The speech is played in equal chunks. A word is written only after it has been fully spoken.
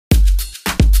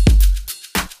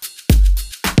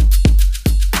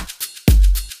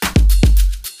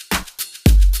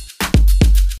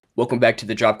Welcome back to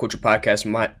the Drop Culture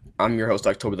Podcast. I'm your host,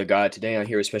 October the God. Today I'm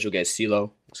here with special guest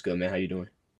Cilo. What's good, man? How you doing?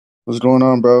 What's going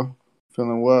on, bro?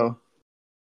 Feeling well. All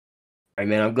right,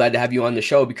 man. I'm glad to have you on the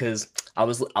show because I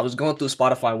was going through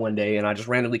Spotify one day and I just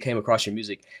randomly came across your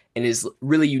music, and it's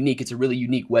really unique. It's a really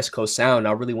unique West Coast sound.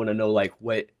 I really want to know like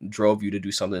what drove you to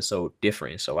do something so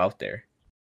different and so out there.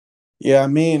 Yeah,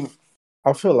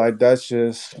 I feel like that's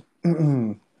just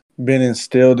been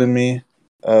instilled in me.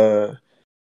 Uh,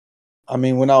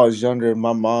 when I was younger,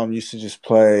 my mom used to just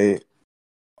play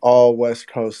all West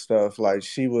Coast stuff. Like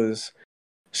she was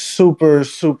super,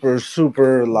 super,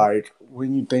 super like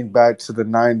when you think back to the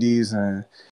 '90s and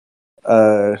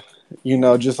uh,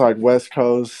 just like West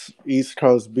Coast, East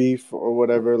Coast beef or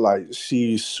whatever. Like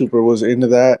she super was into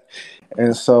that,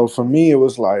 and so for me, it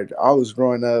was like I was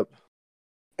growing up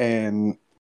and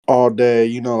all day,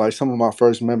 like some of my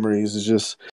first memories is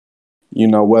just,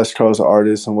 West Coast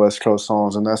artists and West Coast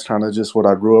songs. And that's kind of just what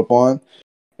I grew up on.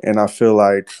 And I feel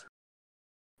like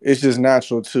it's just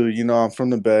natural too. I'm from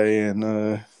the Bay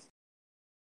and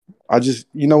I just,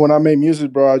 when I make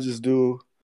music, bro, I just do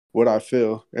what I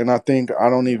feel. And I think I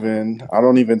don't even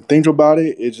think about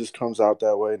it. It just comes out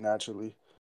that way naturally.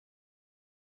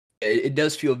 It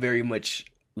does feel very much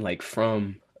like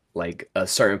from like a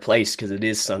certain place because it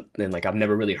is something like I've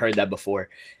never really heard that before.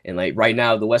 And like right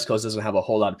now, the West Coast doesn't have a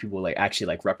whole lot of people like actually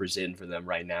like representing for them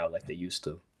right now like they used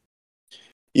to.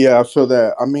 Yeah, I feel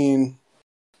that.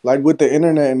 Like with the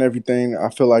internet and everything, I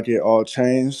feel like it all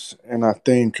changed. And I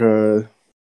think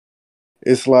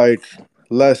it's like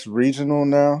less regional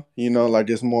now, like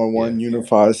it's more Yeah. one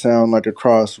unified sound like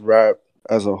across rap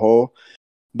as a whole.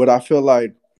 But I feel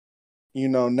like,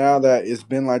 now that it's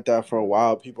been like that for a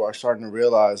while, people are starting to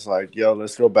realize like, yo,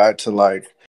 let's go back to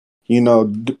like, you know,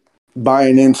 d-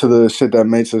 buying into the shit that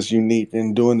makes us unique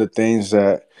and doing the things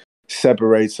that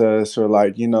separates us or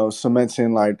like,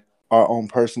 cementing like our own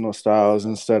personal styles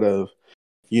instead of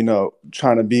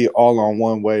trying to be all on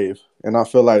one wave. And I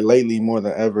feel like lately more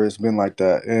than ever, it's been like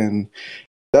that. And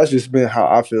that's just been how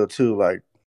I feel too. Like,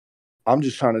 I'm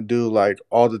just trying to do like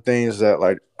all the things that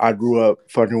like I grew up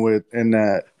fucking with and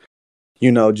that,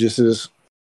 just is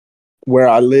where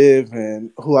I live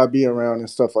and who I be around and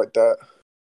stuff like that.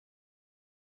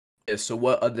 Yeah, so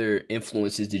what other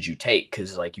influences did you take?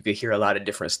 Because like you could hear a lot of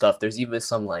different stuff. There's even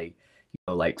some like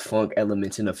like funk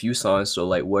elements in a few songs. So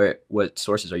like what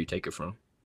sources are you taking from?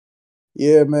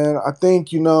 Yeah, man. I think,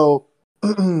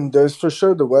 there's for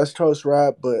sure the West Coast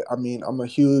rap, but I'm a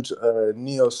huge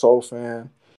neo soul fan.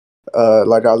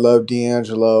 Like I love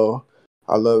D'Angelo,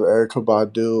 I love Erica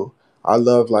Badu, I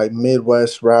love like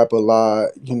Midwest rap a lot.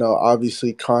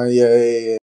 Obviously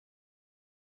Kanye,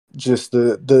 just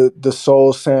the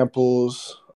soul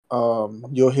samples.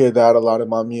 You'll hear that a lot in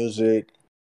my music.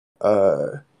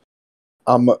 Uh,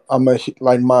 I'm a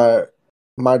like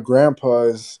my grandpa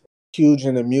is huge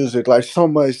into music, like so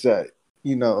much that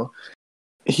you know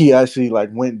he actually like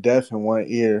went deaf in one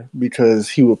ear because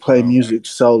he would play Wow. music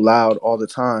so loud all the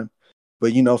time.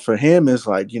 But for him, it's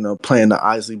like playing the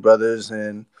Isley Brothers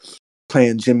and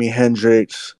playing Jimi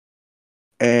Hendrix,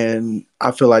 and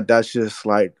I feel like that's just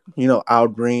like Al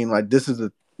Green. Like these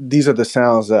are the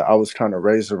sounds that I was kind of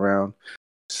raised around.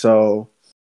 So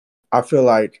I feel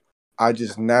like I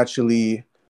just naturally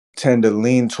tend to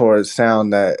lean towards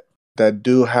sound that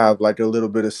do have like a little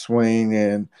bit of swing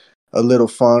and a little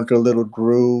funk, a little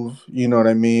groove. You know what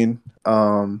I mean?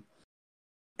 And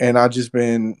I've just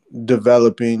been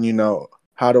developing.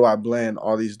 How do I blend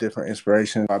all these different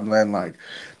inspirations? I blend like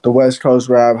the West Coast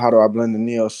rap. How do I blend the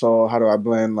neo soul? How do I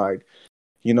blend like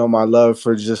my love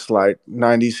for just like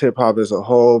 '90s hip hop as a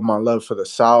whole? My love for the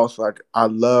South. Like I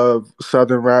love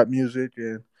Southern rap music,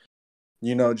 and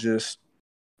just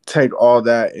take all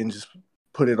that and just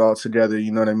put it all together,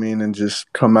 you know what I mean, and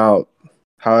just come out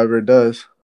however it does.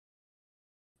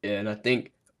 Yeah, and I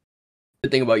think the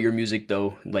thing about your music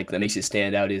though, like that makes it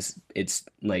stand out is it's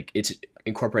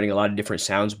incorporating a lot of different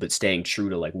sounds, but staying true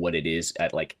to like what it is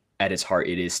at its heart.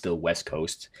 It is still West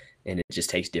Coast, and it just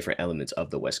takes different elements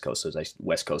of the West Coast. So it's like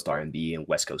West Coast R&B and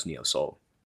West Coast neo soul.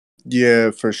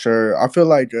 Yeah, for sure. I feel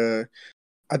like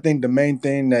I think the main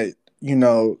thing that,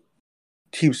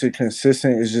 keeps it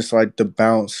consistent is just like the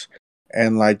bounce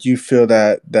and like you feel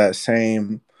that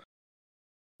same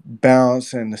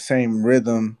bounce and the same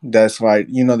rhythm that's like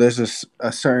there's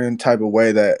a certain type of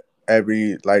way that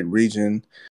every like region,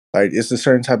 like it's a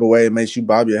certain type of way it makes you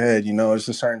bob your head. It's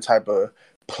a certain type of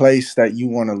place that you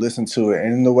want to listen to it,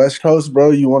 and in the West Coast,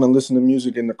 bro, you want to listen to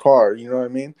music in the car, you know what I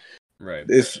mean? Right.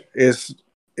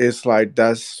 It's like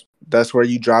that's where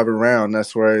you drive around,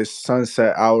 that's where it's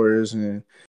sunset hours, and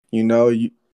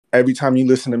you every time you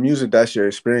listen to music, that's your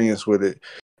experience with it.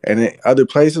 And in other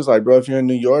places, like bro, if you're in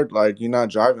New York, like you're not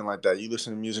driving like that. You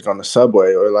listen to music on the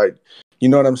subway or like, you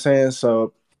know what I'm saying?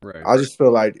 So Right. I just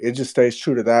feel like it just stays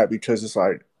true to that because it's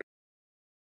like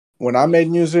when I make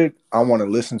music, I want to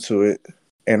listen to it,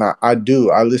 and I do.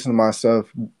 I listen to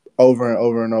myself over and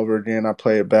over and over again. I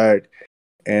play it back,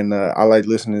 and I like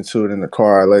listening to it in the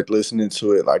car. I like listening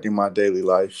to it like in my daily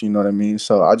life. You know what I mean?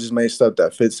 So I just made stuff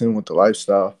that fits in with the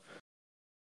lifestyle.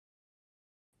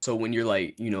 So when you're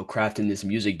like, crafting this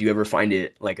music, do you ever find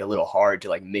it like a little hard to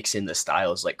like mix in the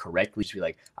styles like correctly to be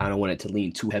like, I don't want it to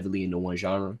lean too heavily into one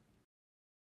genre?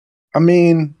 I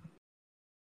mean,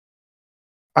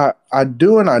 I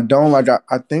do and I don't. Like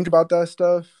I think about that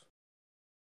stuff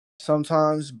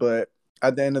sometimes, but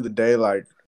at the end of the day, like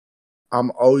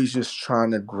I'm always just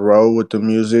trying to grow with the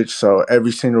music. So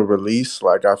every single release,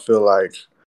 like I feel like,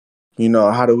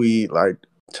 how do we like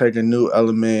take a new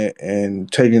element and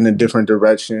take it in a different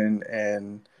direction?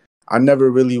 And I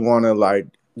never really want to like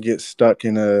get stuck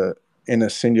in a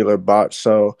singular box.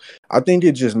 So I think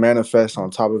it just manifests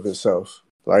on top of itself.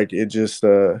 Like it just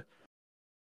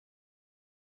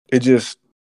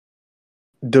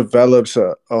develops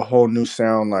a whole new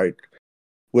sound like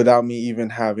without me even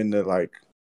having to like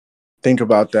think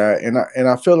about that. And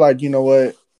I feel like, you know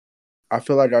what? I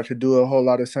feel like I could do a whole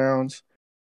lot of sounds,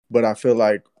 but I feel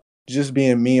like just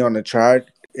being me on the track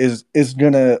is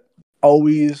gonna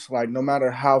always like no matter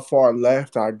how far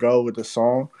left I go with the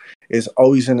song, it's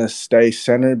always gonna stay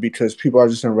centered because people are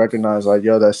just gonna recognize like,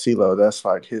 yo, that's Cilo, that's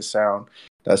like his sound,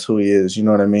 that's who he is. You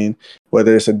know what I mean?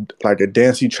 Whether it's like a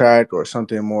dancey track or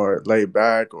something more laid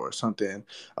back or something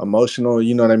emotional,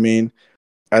 you know what I mean?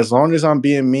 As long as I'm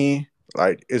being me,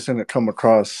 like it's gonna come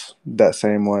across that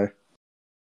same way.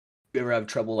 You ever have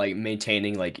trouble like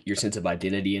maintaining like your sense of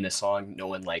identity in a song,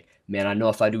 knowing like, man, I know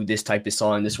if I do this type of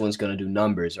song, this one's gonna do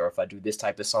numbers, or if I do this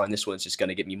type of song, this one's just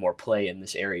gonna get me more play in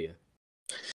this area.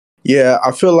 Yeah,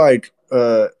 I feel like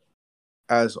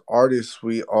as artists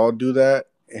we all do that,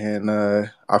 and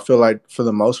I feel like for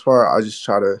the most part I just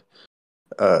try to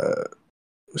uh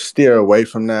steer away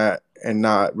from that and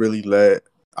not really let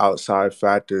outside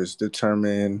factors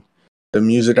determine the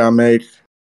music I make.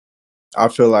 I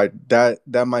feel like that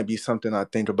might be something I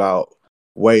think about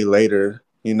way later.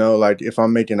 Like if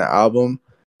I'm making an album,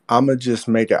 I'm gonna just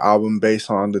make an album based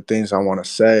on the things I want to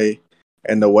say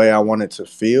and the way I want it to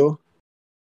feel,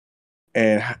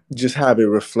 and just have it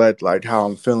reflect like how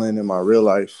I'm feeling in my real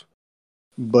life.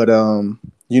 But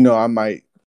I might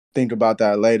think about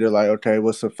that later, like, okay,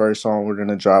 what's the first song we're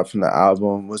gonna drop from the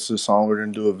album? What's the song we're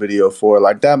gonna do a video for?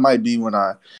 Like that might be when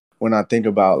I think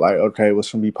about like, okay,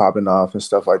 what's gonna be popping off and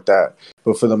stuff like that.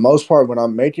 But for the most part, when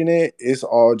I'm making it, it's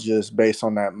all just based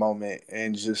on that moment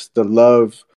and just the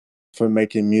love for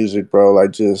making music, bro.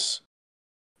 Like just,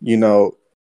 you know,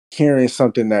 hearing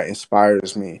something that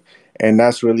inspires me. And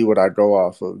that's really what I go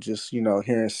off of. Just,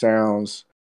 hearing sounds,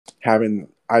 having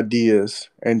ideas,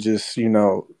 and just,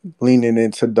 leaning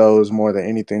into those more than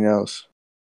anything else.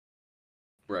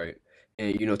 Right.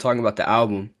 And talking about the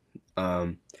album,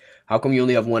 um, how come you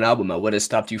only have one album out? What has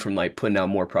stopped you from like putting out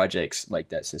more projects like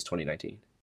that since 2019?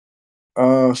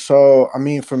 So I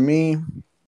mean, for me,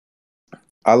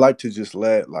 I like to just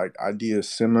let like ideas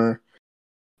simmer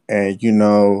and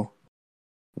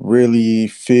really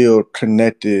feel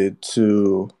connected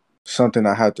to something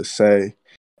I had to say.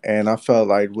 And I felt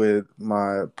like with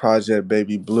my project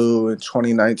Baby Blue in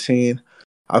 2019,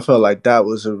 I felt like that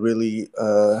was a really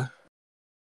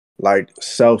like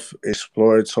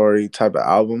self-exploratory type of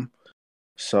album.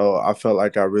 So I felt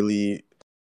like it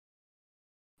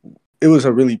was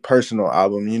a really personal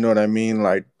album, you know what I mean?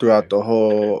 Like throughout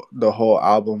Right. the whole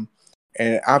album.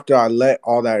 And after I let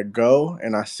all that go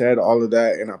and I said all of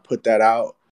that and I put that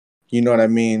out, you know what I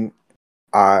mean?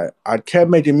 I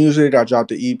kept making music. I dropped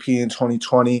the EP in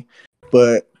 2020,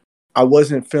 but I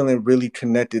wasn't feeling really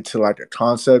connected to like a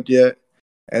concept yet.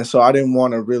 And so I didn't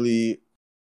want to really,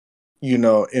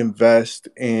 invest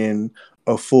in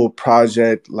a full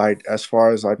project like as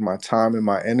far as like my time and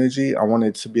my energy. I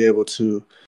wanted to be able to,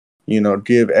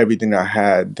 give everything I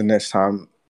had the next time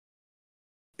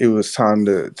it was time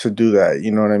to do that,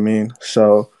 you know what I mean?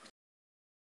 So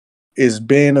it's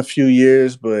been a few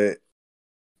years, but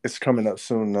it's coming up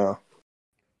soon now.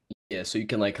 Yeah, so you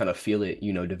can like kind of feel it,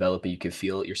 developing. You can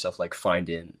feel it yourself, like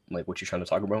finding like what you're trying to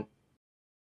talk about.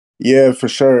 Yeah, for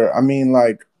sure. I mean,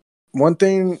 like, one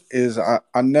thing is I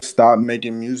never stopped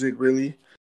making music really.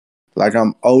 Like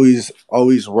I'm always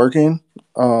working.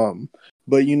 Um,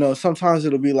 but sometimes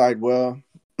it'll be like, well,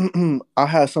 I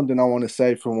have something I want to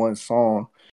say for one song,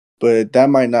 but that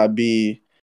might not be,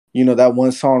 that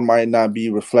one song might not be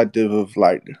reflective of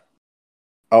like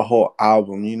a whole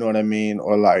album, you know what I mean?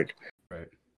 Or like Right.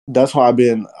 that's why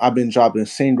I've been dropping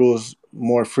singles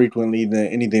more frequently than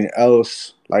anything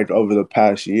else like over the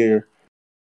past year,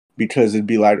 because it'd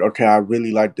be like, okay, I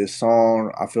really like this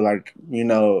song. I feel like,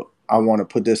 I want to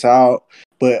put this out,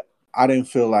 but I didn't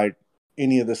feel like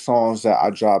any of the songs that I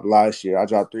dropped last year. I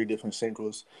dropped three different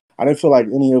singles. I didn't feel like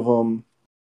any of them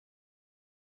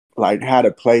like had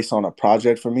a place on a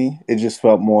project for me. It just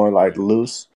felt more like Right.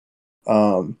 loose.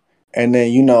 Um, and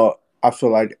then, I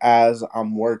feel like as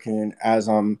I'm working, as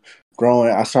I'm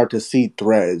growing, I start to see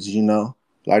threads,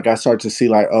 like I start to see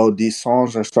like, oh, these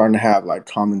songs are starting to have like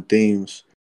common themes.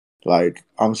 Like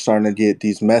I'm starting to get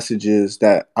these messages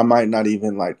that I might not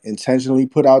even like intentionally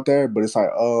put out there, but it's like,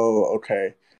 oh,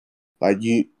 okay, like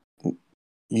you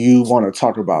want to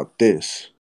talk about this,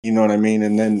 you know what I mean?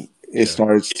 And then it Yeah.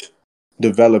 starts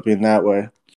developing that way.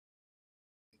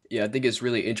 Yeah, I think it's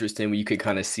really interesting when you could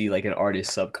kind of see like an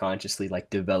artist subconsciously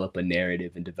like develop a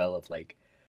narrative and develop like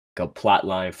a plot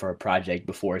line for a project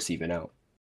before it's even out.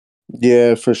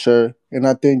 Yeah, for sure. And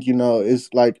I think,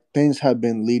 it's like things have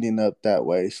been leading up that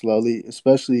way slowly,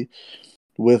 especially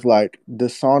with like the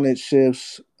sonic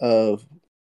shifts of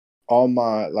all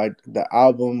my like the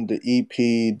album, the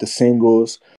EP, the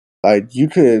singles. Like you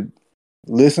could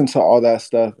listen to all that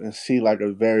stuff and see like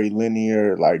a very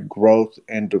linear like growth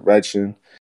and direction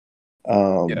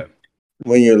Yeah. um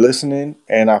when you're listening.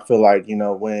 And I feel like,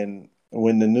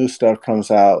 when the new stuff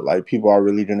comes out, like people are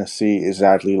really gonna see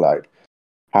exactly like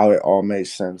how it all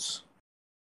makes sense.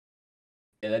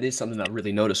 Yeah, that is something I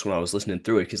really noticed when I was listening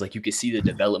through it because like you could see the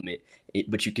development,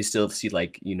 but you can still see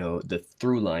like the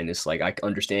through line. Is like I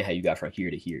understand how you got from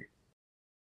here to here.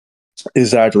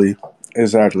 Exactly.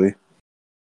 Exactly.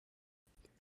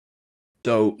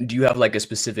 So, do you have like a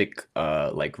specific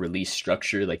like release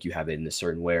structure, like you have it in a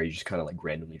certain way, or you just kind of like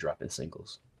randomly dropping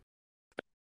singles?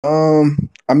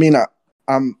 I mean,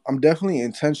 I'm definitely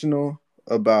intentional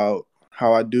about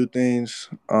how I do things.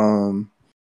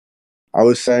 I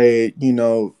would say,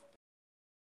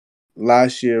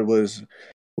 last year was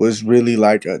really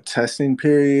like a testing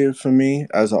period for me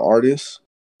as an artist.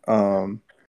 Yeah. Um,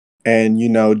 and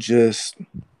just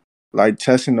like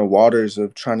testing the waters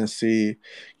of trying to see,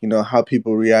 how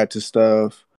people react to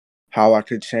stuff, how I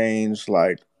could change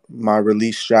like my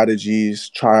release strategies,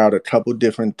 try out a couple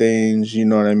different things, you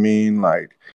know what I mean?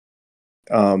 Like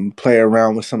play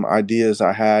around with some ideas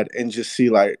I had and just see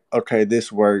like, okay,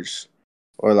 this works.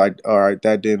 Or like, all right,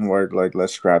 that didn't work. Like,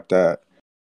 let's scrap that.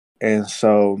 And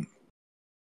so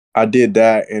I did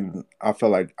that and I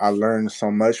felt like I learned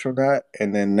so much from that.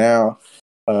 And then now,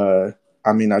 uh,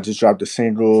 I mean, I just dropped a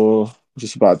single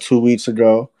just about 2 weeks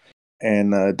ago.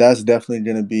 And that's definitely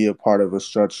going to be a part of a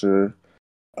structure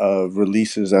of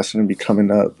releases that's going to be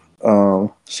coming up.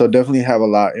 So definitely have a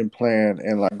lot in plan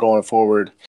and like going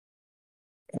forward.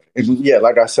 And yeah,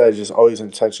 like I said, just always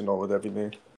intentional with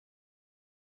everything.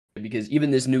 Because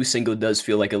even this new single does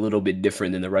feel like a little bit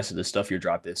different than the rest of the stuff you're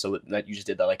dropping. So that you just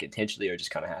did that like intentionally, or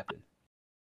just kind of happened.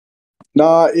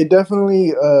 Nah, it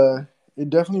definitely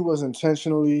was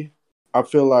intentionally. I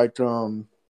feel like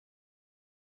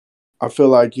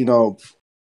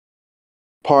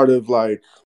part of like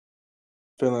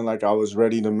feeling like I was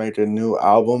ready to make a new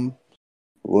album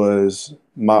was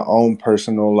my own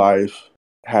personal life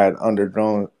had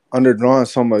undergone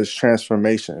so much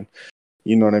transformation.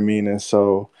 You know what I mean? And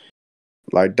so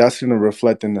like that's gonna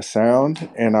reflect in the sound.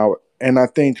 And I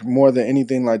think more than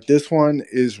anything, like this one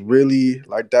is really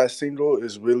like that single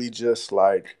is really just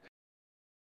like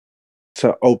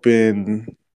to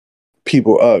open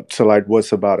people up to like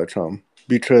what's about to come,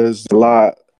 because a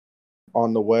lot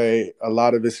on the way, a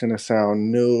lot of it's gonna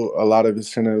sound new, a lot of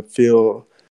it's gonna feel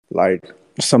like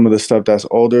some of the stuff that's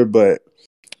older, but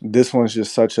this one's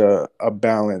just such a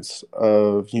balance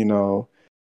of,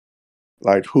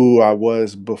 like who I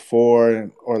was before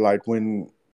or like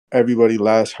when everybody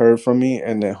last heard from me,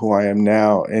 and then who I am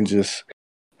now, and just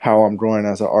how I'm growing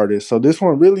as an artist. So this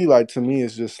one really like to me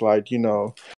is just like,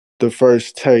 the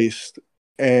first taste,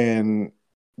 and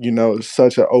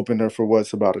such an opener for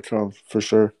what's about to come for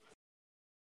sure.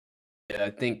 Yeah,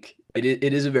 I think it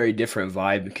is a very different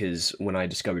vibe because when I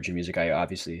discovered your music, I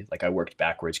obviously like I worked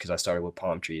backwards because I started with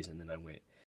palm trees and then I went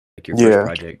like your first Yeah.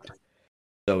 project.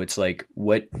 So it's like,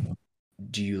 what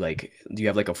do you like? Do you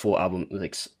have like a full album?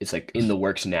 Like it's like in the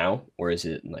works now, or is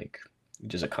it like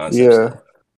just a concept Yeah. still?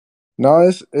 No,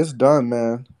 it's done,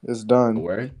 man. It's A done.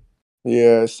 word?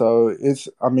 Yeah, so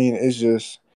I mean,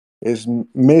 it's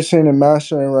mixing and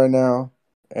mastering right now,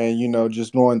 and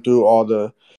just going through all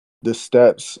the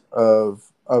steps of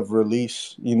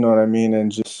release. You know what I mean,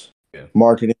 and just Yeah.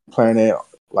 marketing, planning,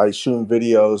 like shooting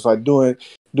videos, like doing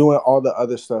all the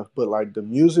other stuff. But like the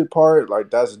music part,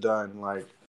 like that's done. Like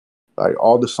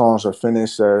all the songs are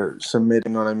finished, they're submitted,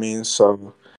 you know what I mean?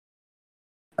 So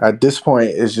at this point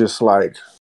it's just like,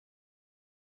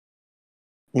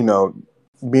 you know,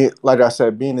 be like I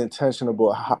said, being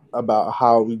intentional about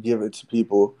how we give it to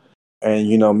people, and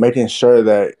making sure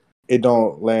that it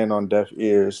don't land on deaf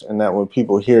ears, and that when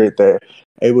people hear it, they're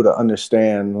able to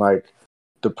understand like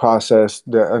the process.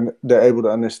 They're able to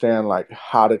understand like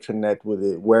how to connect with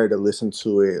it, where to listen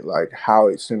to it, like how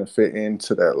it's gonna fit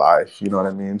into their life. You know what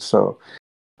I mean? So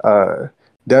uh,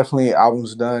 definitely,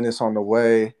 album's done. It's on the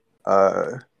way,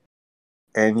 and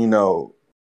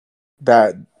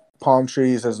that Palm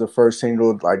Trees as the first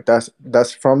single, like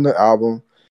that's from the album,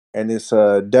 and it's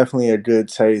definitely a good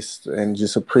taste and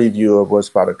just a preview of what's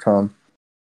about to come.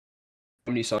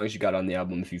 How many songs you got on the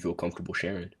album if you feel comfortable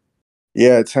sharing?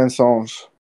 Yeah, 10 songs.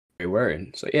 Very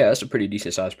word. So yeah, that's a pretty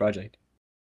decent sized project.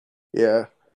 Yeah,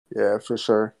 yeah, for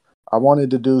sure. I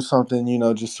wanted to do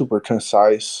something, just super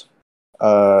concise.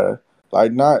 Uh,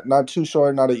 like not too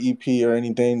short, not an EP or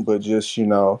anything, but just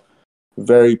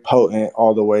very potent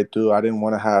all the way through. I didn't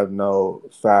want to have no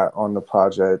fat on the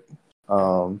project,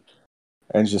 um,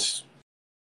 and just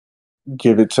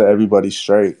give it to everybody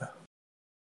straight.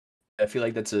 I feel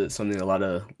like that's something a lot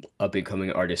of up and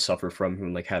coming artists suffer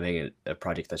from like having a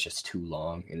project that's just too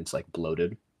long and it's like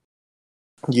bloated.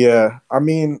 Yeah, I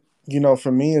mean,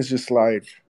 for me, it's just like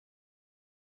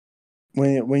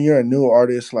when you're a new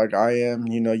artist like I am,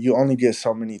 you only get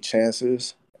so many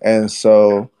chances, and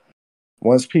so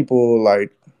once people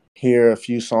like hear a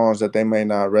few songs that they may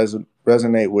not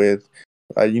resonate with,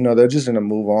 they're just gonna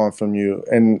move on from you,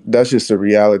 and that's just the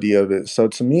reality of it. So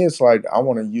to me, it's like I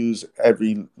want to use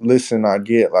every listen I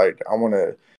get. Like I want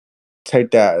to take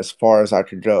that as far as I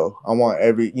could go. I want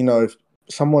if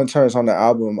someone turns on the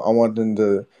album, I want them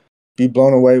to be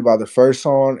blown away by the first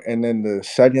song, and then the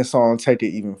second song take it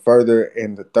even further,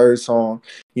 and the third song,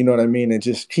 you know what I mean, and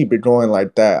just keep it going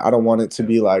like that. I don't want it to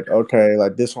be like, okay,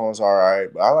 like this one's all right,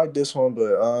 but I like this one,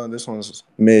 but this one's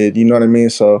mid. You know what I mean?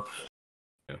 So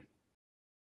Yeah.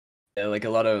 Yeah, like a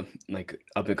lot of like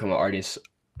up and coming artists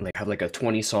like have like a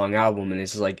 20 song album and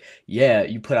it's just like, yeah,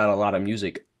 you put out a lot of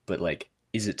music, but like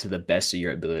is it to the best of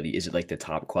your ability? Is it like the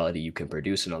top quality you can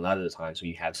produce? And a lot of the times when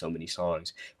you have so many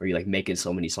songs or you're like making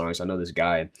so many songs, I know this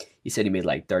guy, he said he made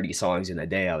like 30 songs in a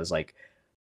day. I was like,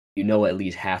 at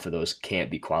least half of those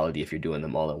can't be quality if you're doing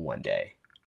them all in one day.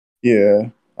 yeah.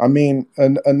 I mean,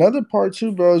 another part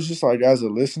too, bro, is just like as a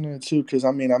listener too, because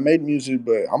I mean, I make music,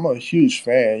 but I'm a huge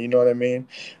fan, you know what I mean?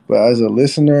 But as a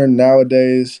listener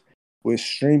nowadays, with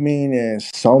streaming and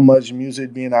so much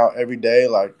music being out every day,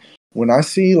 like when I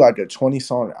see like a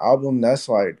 20-song album, that's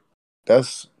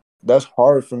that's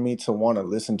hard for me to want to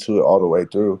listen to it all the way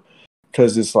through,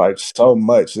 because it's like so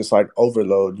much. It's like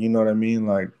overload, you know what I mean?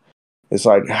 Like it's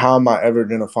like, how am I ever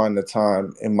gonna find the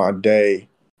time in my day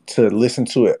to listen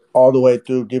to it all the way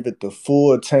through, give it the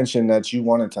full attention that you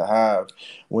wanted to have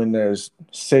when there's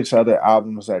 6 other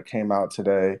albums that came out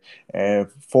today, and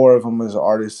 4 of them is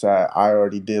artists that I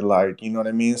already did like, you know what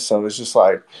I mean? So it's just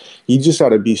like you just got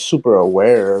to be super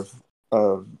aware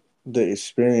of the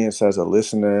experience as a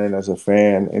listener and as a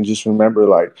fan, and just remember,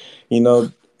 like,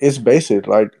 it's basic.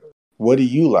 Like, what do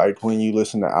you like when you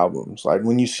listen to albums? Like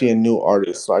when you see a new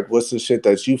artist, like what's the shit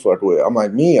that you fuck with? I'm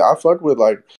like, me, I fuck with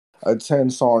like a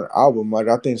 10-song album. Like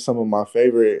I think some of my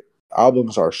favorite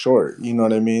albums are short. You know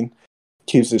what I mean?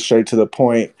 Keeps it straight to the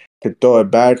point. Could throw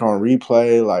it back on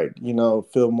replay, like,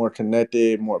 feel more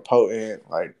connected, more potent.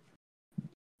 Like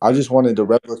I just wanted to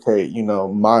replicate,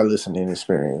 my listening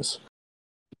experience.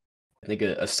 I think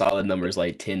a solid number is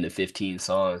like 10 to 15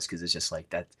 songs because it's just like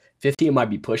that. 15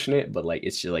 might be pushing it, but like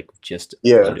it's just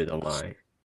Yeah. under the line.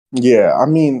 Yeah. I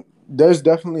mean, there's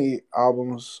definitely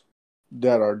albums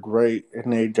that are great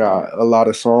and they got a lot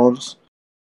of songs,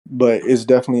 but it's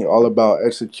definitely all about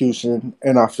execution.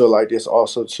 And I feel like it's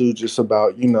also too just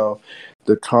about,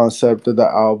 the concept of the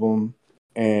album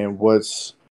and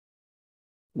what's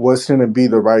gonna be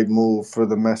the right move for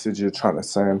the message you're trying to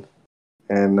send.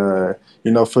 And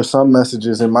for some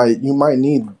messages you might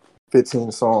need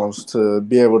 15 songs to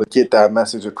be able to get that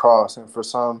message across. And for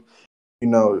some,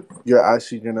 you're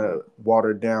actually gonna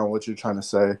water down what you're trying to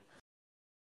say.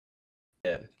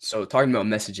 Yeah. So talking about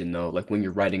messaging though, like when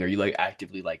you're writing, are you like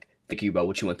actively like thinking about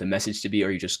what you want the message to be, or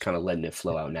are you just kind of letting it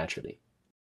flow out naturally?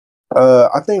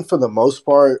 I think for the most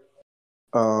part,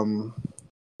 um,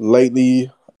 lately,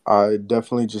 I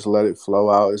definitely just let it flow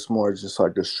out. It's more just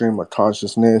like a stream of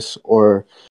consciousness, or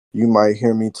you might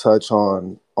hear me touch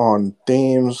on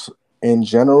themes in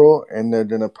general, and they're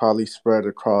gonna probably spread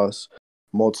across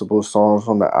multiple songs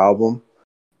on the album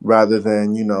rather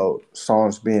than,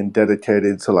 songs being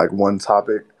dedicated to like one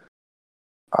topic.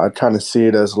 I kind of see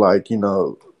it as like,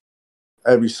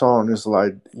 every song is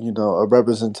like, a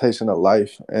representation of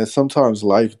life. And sometimes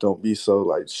life don't be so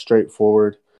like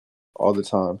straightforward all the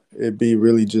time. It'd be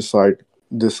really just like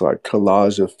this like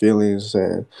collage of feelings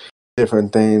and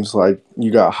different things. Like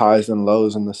you got highs and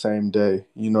lows in the same day.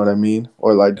 You know what I mean?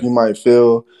 Or like Yeah. you might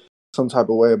feel some type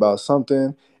of way about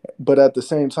something, but at the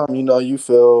same time, you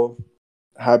feel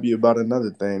happy about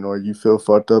another thing, or you feel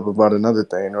fucked up about another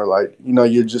thing, or like,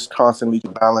 you're just constantly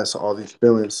balance all these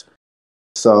feelings.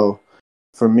 So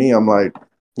for me, I'm like,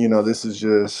 this is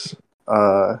just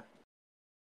uh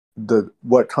the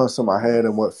what comes to my head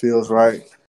and what feels right,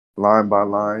 line by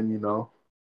line,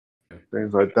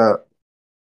 things like that.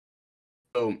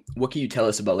 So, what can you tell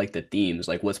us about like the themes?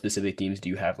 Like, what specific themes do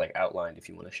you have like outlined if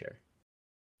you want to share?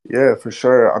 Yeah, for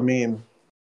sure. I mean,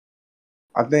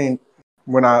 I think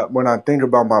when I think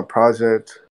about my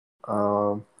project,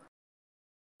 um,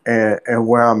 and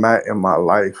where I'm at in my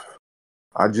life,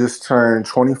 I just turned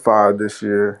 25 this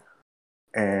year,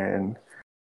 and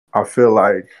I feel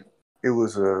like it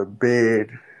was a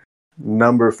big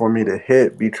number for me to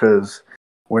hit because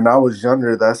when I was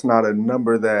younger, that's not a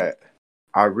number that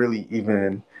I really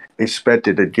even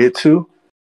expected to get to.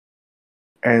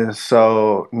 And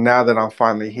so now that I'm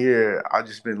finally here, I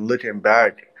just been looking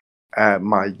back at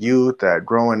my youth, at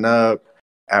growing up,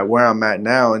 at where I'm at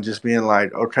now, and just being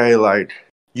like, okay, like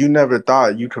you never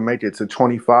thought you could make it to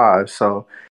 25. So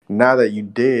now that you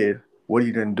did, what are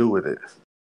you gonna do with it?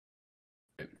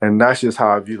 And that's just how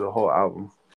I view the whole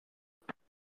album.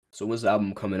 So, when's the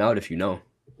album coming out if you know?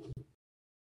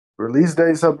 Release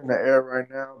date's up in the air right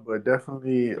now, but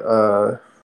definitely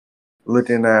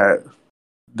looking at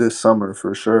this summer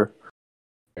for sure.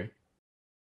 Okay.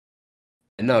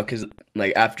 And no, because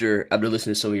like after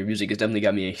listening to some of your music, it's definitely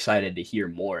got me excited to hear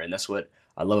more, and that's what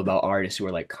I love about artists who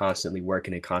are like constantly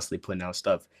working and constantly putting out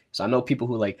stuff. So I know people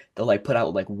who like they'll like put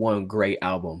out like one great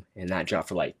album and not drop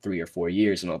for like 3 or 4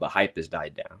 years, and all the hype has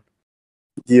died down.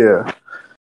 Yeah,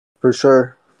 for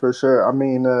sure, for sure. I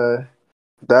mean,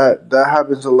 that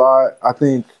happens a lot. I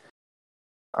think.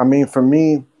 I mean, for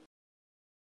me,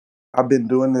 I've been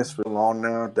doing this for long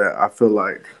now that I feel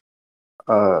like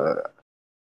uh,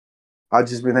 I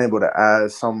just been able to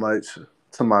add so much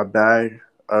to my bag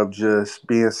of just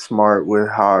being smart with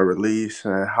how I release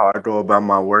and how I go about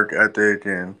my work ethic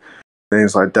and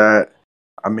things like that.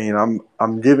 I mean,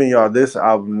 I'm giving y'all this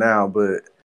album now, but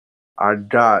I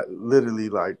got literally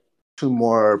like two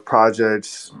more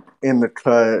projects in the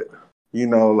cut.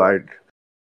 Like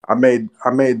I made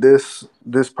this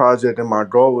project, and my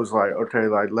goal was like, okay,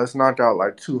 like let's knock out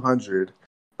like 200,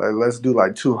 like let's do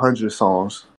like 200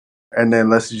 songs, and then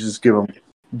let's just give them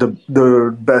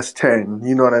the best 10.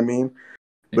 You know what I mean?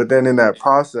 But then in that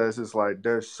process, it's like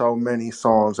there's so many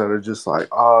songs that are just like,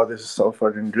 oh, this is so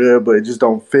fucking good, but it just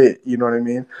don't fit. You know what I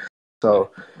mean? Yeah.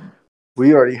 So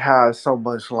we already have so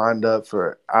much lined up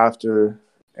for after,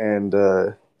 and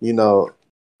you know,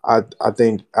 I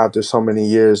think after so many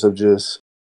years of just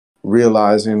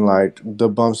realizing like the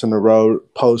bumps in the road,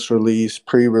 post release,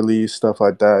 pre release, stuff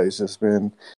like that, it's just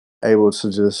been able to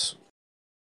just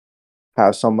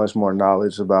have so much more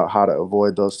knowledge about how to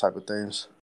avoid those type of things.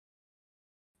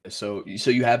 So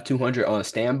you have 200 on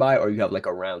standby, or you have like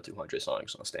around 200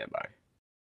 songs on standby?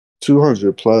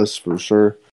 200 plus for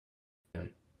sure. Yeah.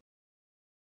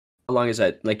 How long is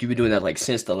that? Like you've been doing that like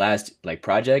since the last like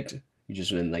project? You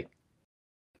just been like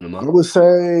putting them I up? would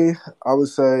say, I would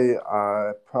say,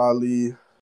 probably.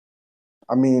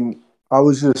 I mean, I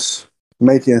was just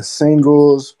making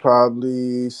singles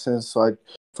probably since like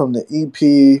from the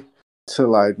EP to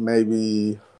like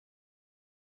maybe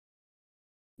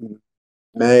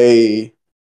May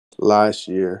last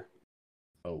year.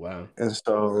 Oh wow. And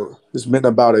so it's been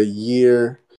about a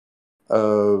year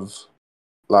of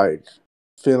like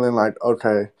feeling like,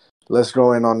 okay, let's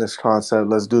go in on this concept,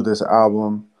 let's do this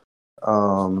album,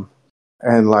 um,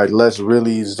 and like let's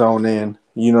really zone in,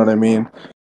 you know what I mean,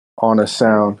 on a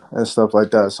sound and stuff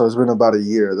like that. So it's been about a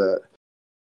year that.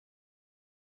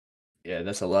 Yeah,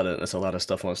 that's a lot of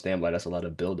stuff on standby. That's a lot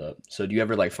of build up. So do you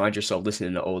ever like find yourself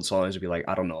listening to old songs and be like,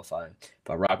 I don't know if I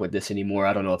rock with this anymore.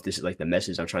 I don't know if this is like the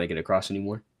message I'm trying to get across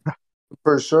anymore.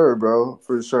 For sure, bro.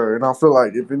 For sure. And I feel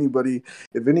like if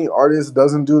any artist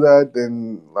doesn't do that,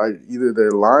 then like either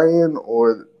they're lying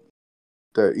or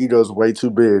their ego's way too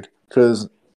big. Cause,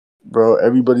 bro,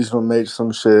 everybody's gonna make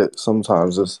some shit.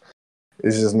 Sometimes it's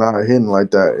just not hitting like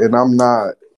that. And I am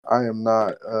not,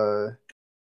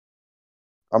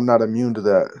 I'm not immune to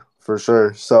that for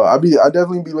sure. So I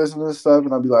definitely be listening to stuff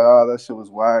and I'd be like, oh, that shit was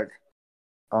whack.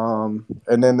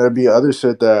 And then there'd be other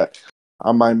shit that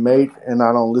I might make and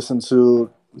I don't listen to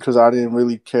because I didn't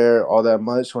really care all that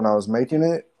much when I was making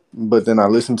it. But then I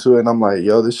listen to it and I'm like,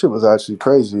 yo, this shit was actually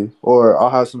crazy. Or I'll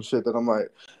have some shit that I'm like,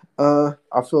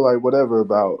 I feel like whatever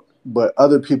about. But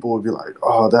other people would be like,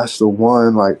 oh, that's the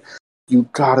one. Like, you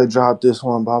gotta drop this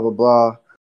one, blah, blah, blah.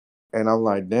 And I'm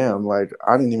like, damn, like,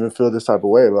 I didn't even feel this type of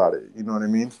way about it. You know what I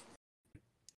mean?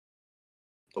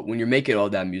 But when you're making all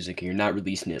that music and you're not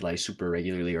releasing it like super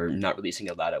regularly or not releasing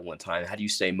a lot at one time, how do you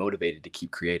stay motivated to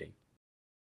keep creating?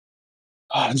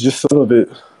 Just a little bit.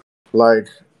 Like,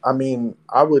 I mean,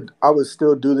 I would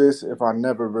still do this if I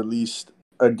never released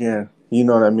again. You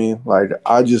know what I mean? Like,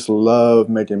 I just love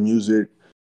making music.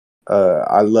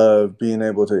 I love being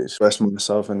able to express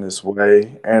myself in this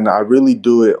way, and I really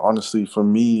do it honestly for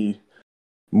me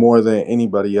more than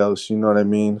anybody else. You know what I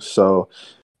mean? So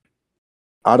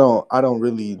I don't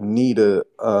really need a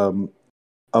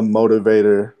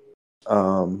motivator,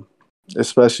 um,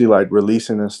 especially like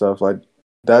releasing and stuff. Like,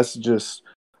 that's just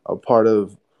a part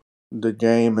of the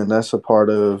game, and that's a part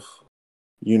of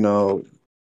you know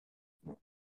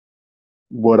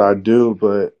what I do.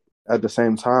 But at the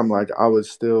same time, like, I would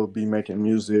still be making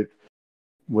music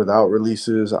without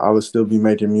releases. I would still be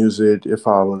making music if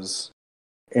I was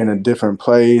in a different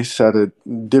place at a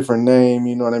different name.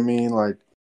 You know what I mean? Like,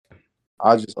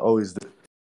 I just always did.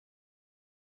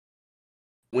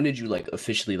 When did you like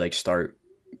officially like start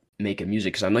making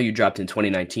music? Because I know you dropped in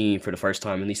 2019 for the first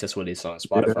time. At least that's what it's on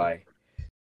Yeah, Spotify. Like,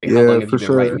 how yeah, long have you for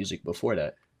been writing sure. music before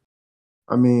that?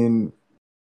 I mean,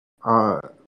 uh,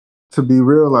 to be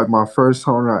real, like my first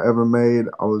song I ever made,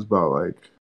 I was about like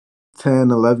 10,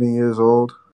 11 years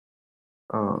old.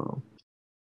 Um,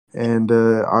 and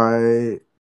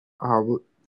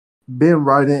been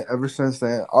writing ever since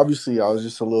then. Obviously, I was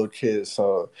just a little kid,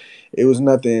 so it was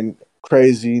nothing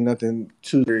crazy, nothing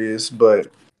too serious. But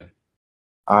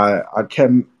I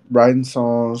kept writing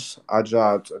songs. I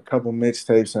dropped a couple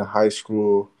mixtapes in high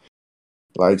school,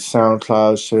 like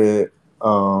SoundCloud shit.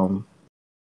 Um,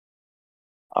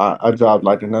 I dropped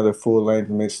like another full length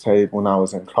mixtape when I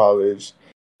was in college.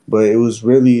 But it was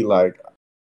really like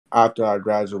after I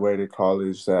graduated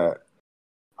college that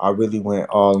I really went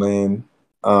all in.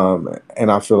 And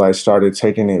I feel like started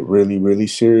taking it really, really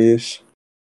serious.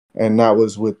 And that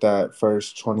was with that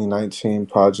first 2019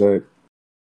 project.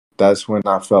 That's when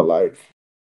I felt like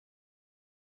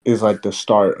it's like the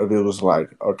start of it was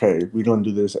like, okay, we're gonna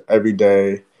do this every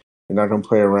day. We're not gonna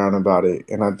play around about it.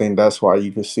 And I think that's why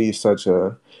you can see such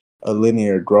a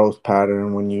linear growth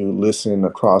pattern when you listen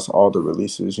across all the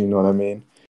releases, you know what I mean?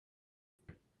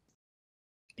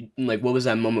 Like, what was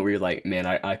that moment where you're like, man,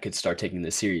 I could start taking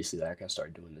this seriously. Like, I can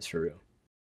start doing this for real.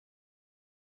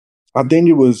 I think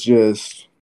it was just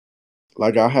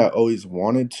like I had always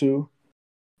wanted to,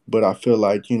 but I feel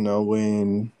like,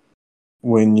 when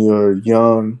you're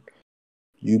young,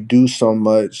 you do so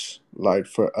much like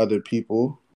for other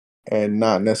people and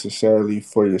not necessarily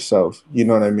for yourself. You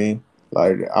know what I mean?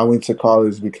 Like, I went to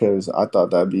college because I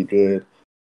thought that'd be good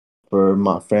for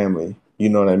my family. You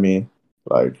know what I mean?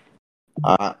 Like,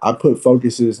 I put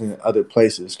focuses in other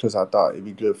places because I thought it'd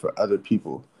be good for other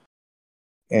people.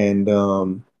 And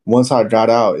once I got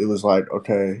out, it was like,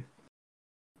 okay,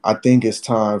 I think it's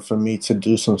time for me to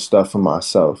do some stuff for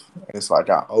myself. It's like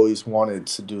I always wanted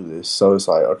to do this. So it's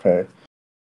like, okay,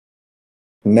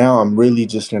 now I'm really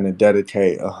just gonna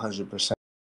dedicate 100%.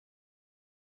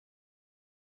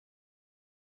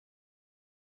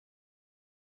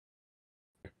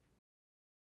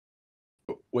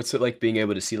 What's it like being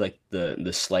able to see like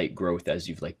the slight growth as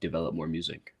you've like developed more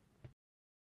music?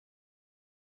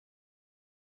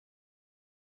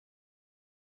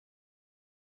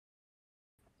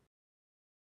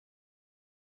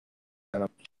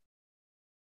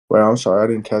 Wait, I'm sorry, I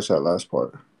didn't catch that last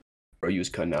part. Or you was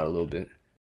cutting out a little bit?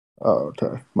 Oh,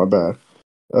 okay, my bad.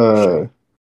 For sure. Uh,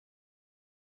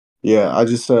 yeah,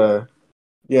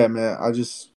 yeah, man, I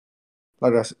just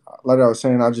like like I was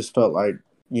saying, I just felt like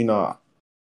you know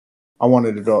I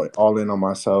wanted to go all in on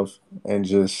myself and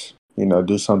just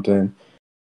do something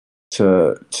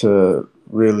to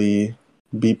really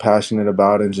be passionate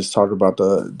about and just talk about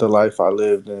the life I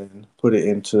lived and put it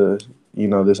into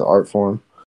this art form.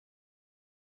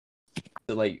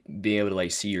 To like being able to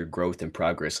like see your growth and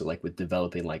progress, so, like with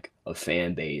developing like a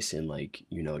fan base and like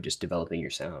just developing your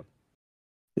sound.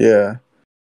 Yeah.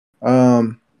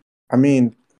 Um, I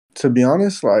mean, to be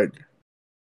honest, like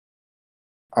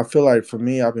I feel like for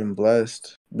me, I've been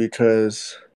blessed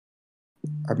because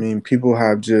I mean, people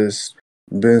have just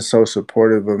been so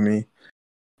supportive of me,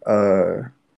 uh,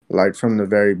 like from the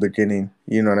very beginning.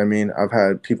 You know what I mean? I've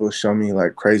had people show me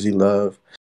like crazy love.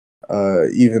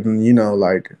 Even,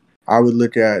 like I would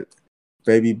look at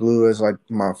Baby Blue as like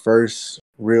my first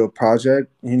real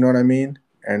project, you know what I mean?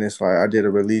 And it's like I did a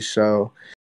release show,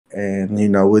 and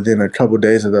within a couple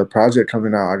days of the project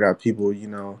coming out, I got people,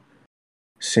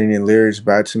 singing lyrics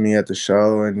back to me at the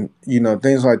show, and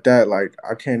things like that. Like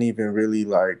I can't even really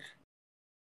like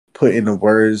put into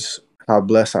words how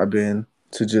blessed I've been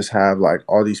to just have like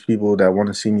all these people that want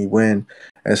to see me win.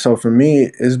 And so for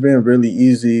me, it's been really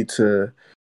easy to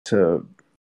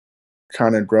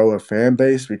kind of grow a fan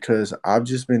base because I've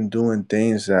just been doing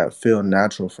things that feel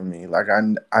natural for me. Like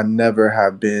I never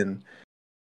have been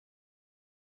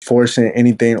forcing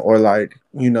anything or like,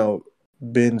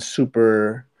 been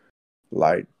super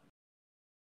like,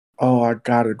 oh, I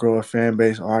gotta grow a fan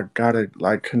base, or I gotta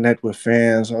like connect with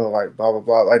fans, or like blah blah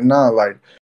blah. Like nah, like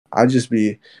I just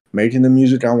be making the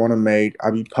music I want to make.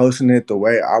 I be posting it the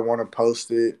way I want to post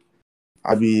it.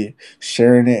 I be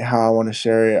sharing it how I want to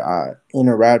share it. I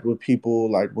interact with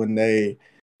people like when they,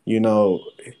 you know,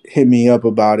 hit me up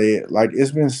about it. Like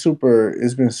it's been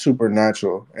super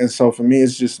natural. And so for me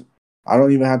it's just I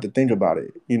don't even have to think about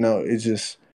it. It's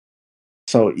just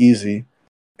so easy.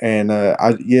 And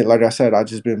like I said, I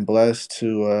just been blessed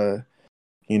to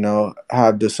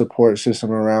have the support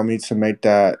system around me to make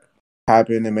that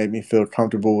happen and make me feel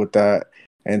comfortable with that.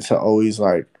 And to always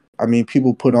like, I mean,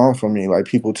 people put on for me, like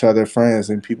people tell their friends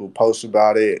and people post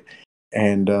about it.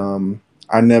 And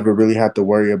I never really had to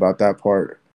worry about that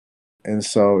part. And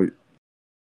so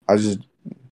I just,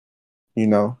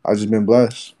 I just been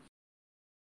blessed.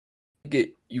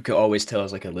 You can always tell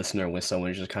as like a listener when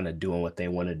someone's just kind of doing what they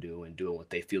want to do and doing what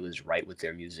they feel is right with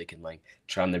their music and like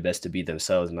trying their best to be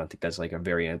themselves. And I think that's like a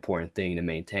very important thing to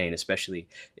maintain, especially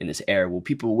in this era where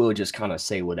people will just kind of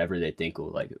say whatever they think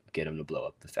will like get them to blow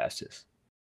up the fastest.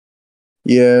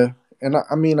 Yeah. And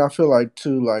I mean, I feel like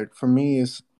too, like for me,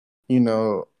 it's, you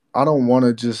know, I don't want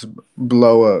to just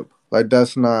blow up. Like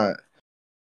that's not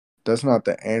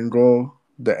the end goal.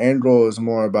 The end goal is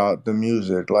more about the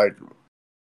music. Like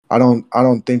I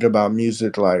don't think about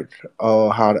music like, oh,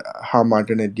 how am I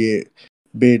gonna get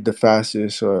big the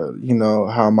fastest, or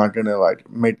how am I gonna like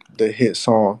make the hit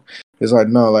song. It's like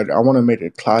no, like I want to make a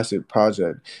classic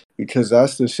project because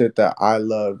that's the shit that I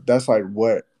love. That's like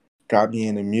what got me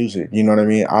into music. You know what I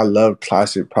mean? I love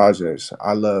classic projects.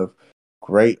 I love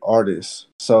great artists.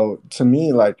 So to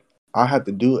me, like I had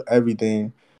to do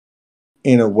everything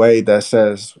in a way that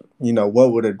says,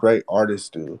 what would a great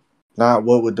artist do? Not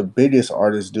what would the biggest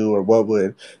artist do, or what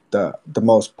would the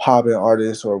most popping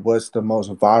artist, or what's the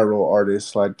most viral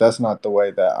artist. Like that's not the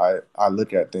way that I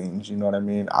look at things. You know what I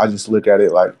mean? I just look at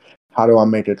it like, how do I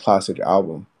make a classic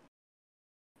album?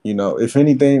 If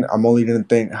anything, I'm only gonna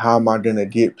think, how am I gonna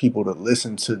get people to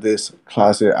listen to this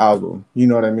classic album? You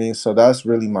know what I mean? So that's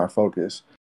really my focus.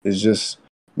 It's just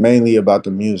mainly about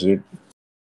the music.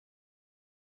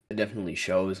 It definitely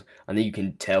shows. I think you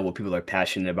can tell when people are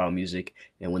passionate about music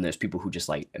and when there's people who just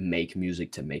like make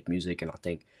music to make music. And I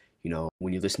think,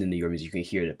 when you're listening to your music, you can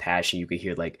hear the passion. You can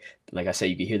hear like I said,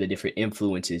 you can hear the different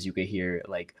influences. You can hear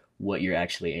like what you're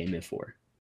actually aiming for.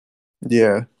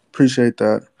 Yeah, appreciate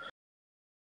that.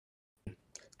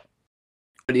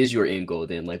 What is your end goal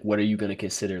then? Like, what are you gonna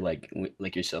consider like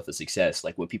like yourself a success?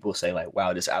 Like when people say like,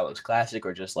 "Wow, this album's classic,"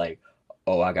 or just like,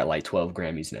 "Oh, I got like 12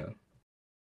 Grammys now."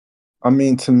 I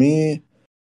mean, to me,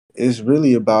 it's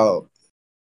really about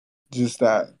just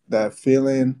that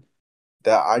feeling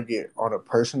that I get on a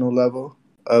personal level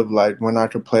of like when I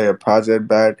could play a project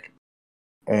back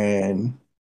and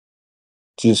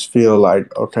just feel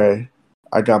like, okay,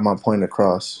 I got my point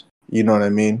across. You know what I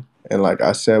mean? And like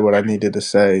I said what I needed to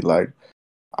say. Like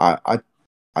I I,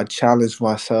 I challenged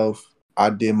myself. I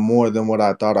did more than what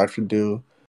I thought I could do.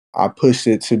 I pushed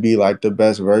it to be like the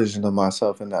best version of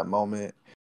myself in that moment.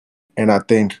 And I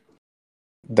think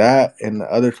that and the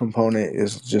other component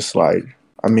is just like,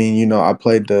 I mean, I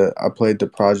played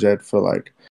the project for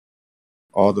like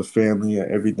all the family and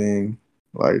everything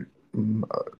like a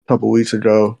couple weeks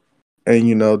ago,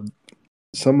 and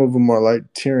some of them are like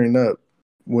tearing up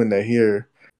when they hear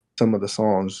some of the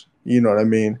songs. You know what I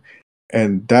mean?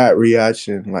 And that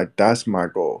reaction, like that's my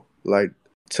goal, like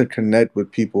to connect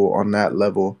with people on that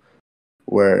level,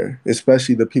 where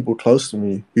especially the people close to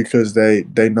me, because they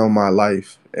know my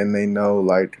life and they know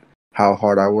like how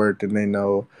hard I worked, and they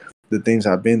know the things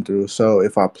I've been through. So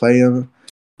if I play them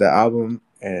the album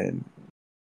and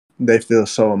they feel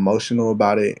so emotional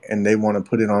about it and they want to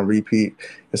put it on repeat,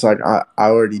 it's like I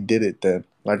already did it then.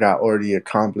 Like I already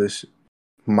accomplished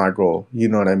my goal. You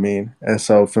know what I mean? And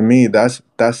so for me, that's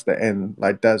the end.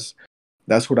 Like that's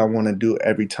what I want to do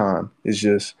every time. It's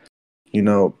just, you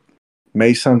know,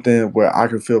 make something where I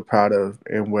could feel proud of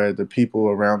and where the people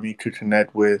around me could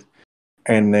connect with.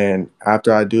 And then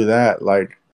after I do that,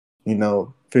 like,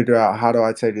 figure out how do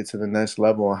I take it to the next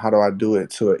level and how do I do it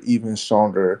to an even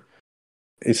stronger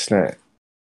extent.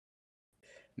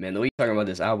 Man, the way you're talking about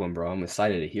this album, bro, I'm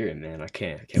excited to hear it, man. I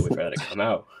can't wait for that to come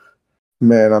out.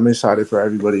 Man, I'm excited for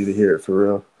everybody to hear it for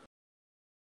real.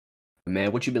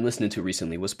 Man, what you been listening to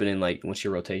recently? What's been in like? What's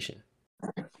your rotation?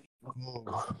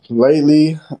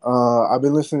 Lately, I've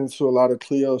been listening to a lot of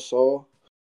Cleo Soul.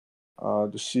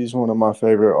 She's one of my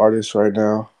favorite artists right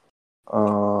now.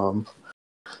 Um,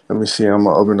 Let me see. I'm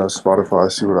gonna open up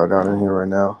Spotify, see what I got in here right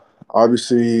now.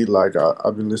 Obviously, like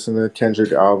I've been listening to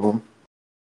Kendrick album.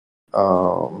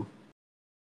 Um,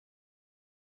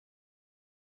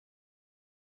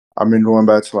 I've been going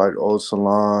back to like old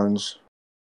Solange.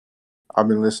 I've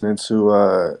been listening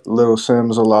to Little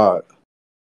Sims a lot.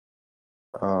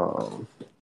 Um,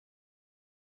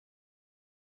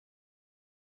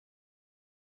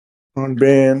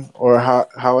 Band, or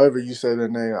however you say their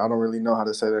name. I don't really know how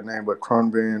to say their name, but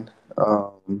Band.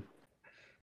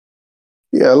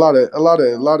 Yeah, a lot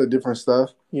of different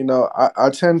stuff. I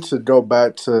tend to go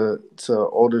back to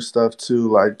older stuff too,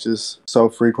 like just so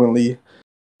frequently.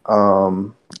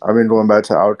 I've been going back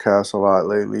to Outkast a lot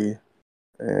lately,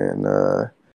 and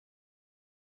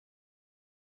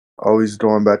always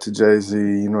going back to Jay-Z.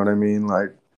 You know what I mean?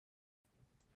 Like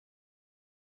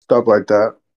stuff like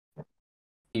that.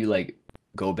 You like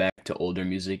go back to older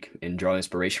music and draw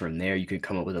inspiration from there. You could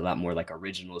come up with a lot more like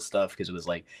original stuff because it was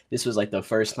like this was like the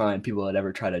first time people had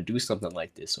ever tried to do something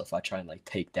like this. So if I try and like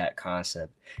take that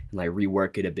concept and like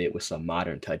rework it a bit with some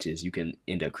modern touches, you can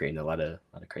end up creating a lot of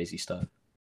crazy stuff.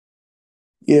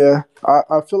 Yeah,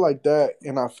 I feel like that,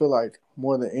 and I feel like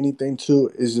more than anything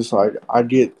too is just like I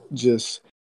get just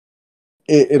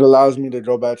it allows me to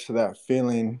go back to that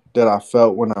feeling that I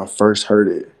felt when I first heard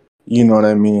it. You know what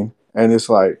I mean? And it's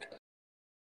like,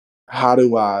 how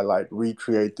do I like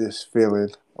recreate this feeling?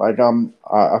 Like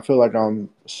I feel like I'm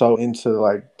so into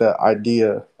like the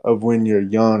idea of when you're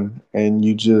young and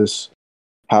you just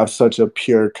have such a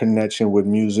pure connection with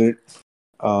music,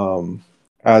 um,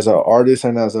 as an artist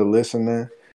and as a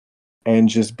listener, and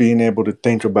just being able to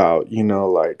think about,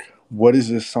 like what is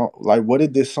this song? Like what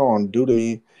did this song do to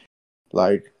me?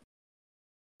 Like,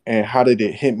 and how did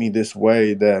it hit me this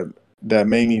way that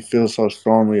made me feel so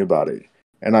strongly about it?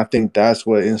 And I think that's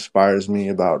what inspires me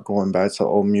about going back to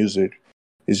old music.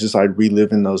 It's just like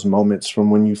reliving those moments from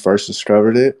when you first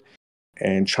discovered it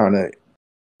and trying to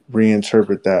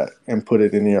reinterpret that and put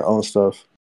it in your own stuff.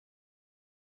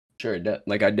 Sure,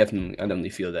 like I definitely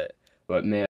feel that. But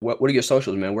man, what are your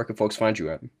socials, man? Where can folks find you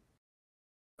at?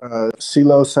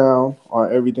 Cilo Sound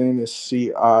on everything is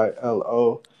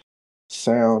Cilo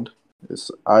Sound.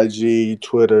 It's IG,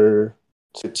 Twitter,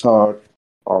 TikTok,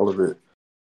 all of it.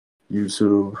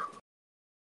 YouTube. You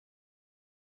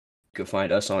can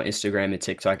find us on Instagram and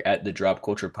TikTok at the Drop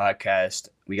Culture Podcast.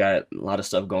 We got a lot of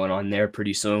stuff going on there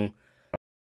pretty soon.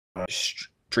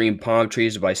 Stream Palm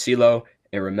Trees by Cilo,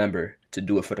 and remember to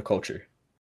do it for the culture.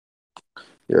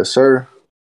 Yes, sir.